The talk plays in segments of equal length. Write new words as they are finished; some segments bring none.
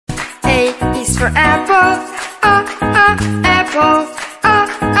for apple, apple,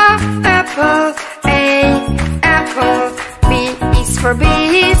 apple. A, apple. B is for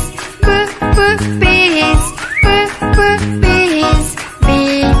bees, bees, bees. B,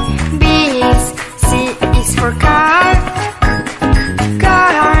 bees. C is for car,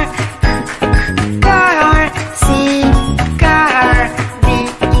 car. C, car. D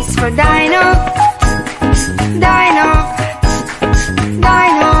is for dino, dino.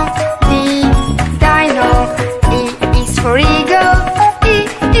 D, dino. E is for eagle,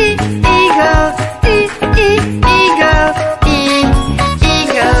 eagle. Eagle,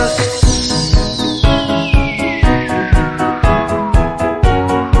 eagle.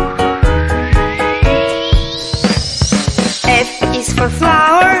 F is for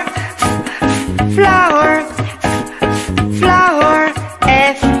flower, flower.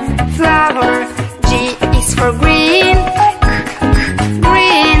 F, flower. G is for green,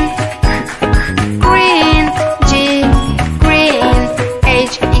 green. G, green.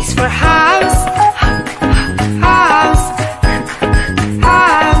 H is for house, house.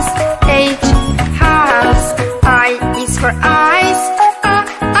 H, house. I is for eyes,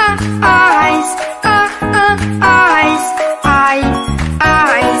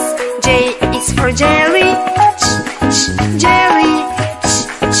 eyes. J is for jelly, jelly.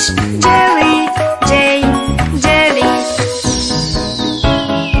 J, jelly.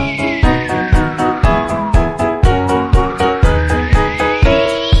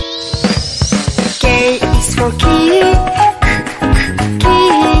 K is for key,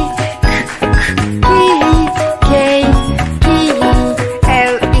 key. K, key.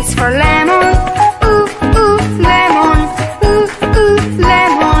 L is for lemon, lemon.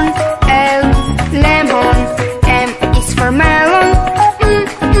 Lemon. L, lemon. M is for melon,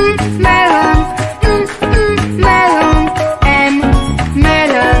 melon. M,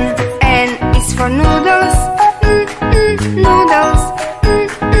 melon. N is for noodles, noodles.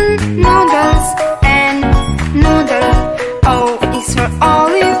 N, noodle. O is for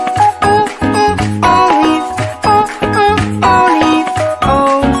olive, olive. Olive.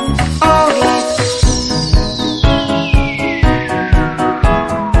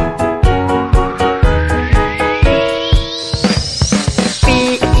 P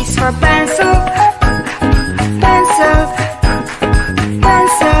is for pencil, pencil.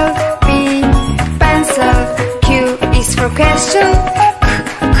 P, pencil. Q is for question,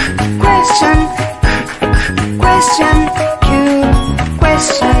 question. Q,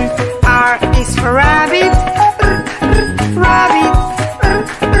 question. R is for rabbit, rabbit.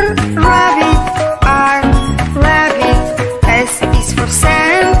 R, rabbit. S is for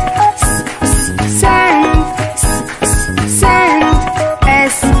sand, sand.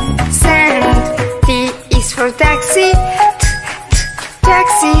 S, sand. T is for taxi,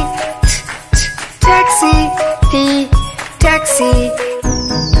 taxi. T, taxi.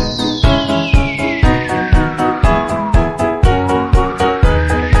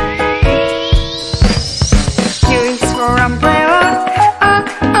 U is for umbrella,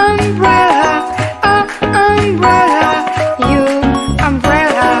 umbrella. U,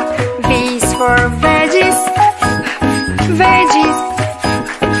 umbrella. V is for veggies, veggies.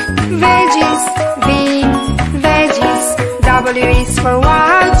 V, veggies. W is for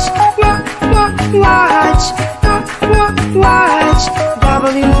watch, watch.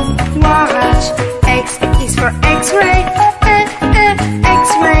 W, watch. X is for X-ray,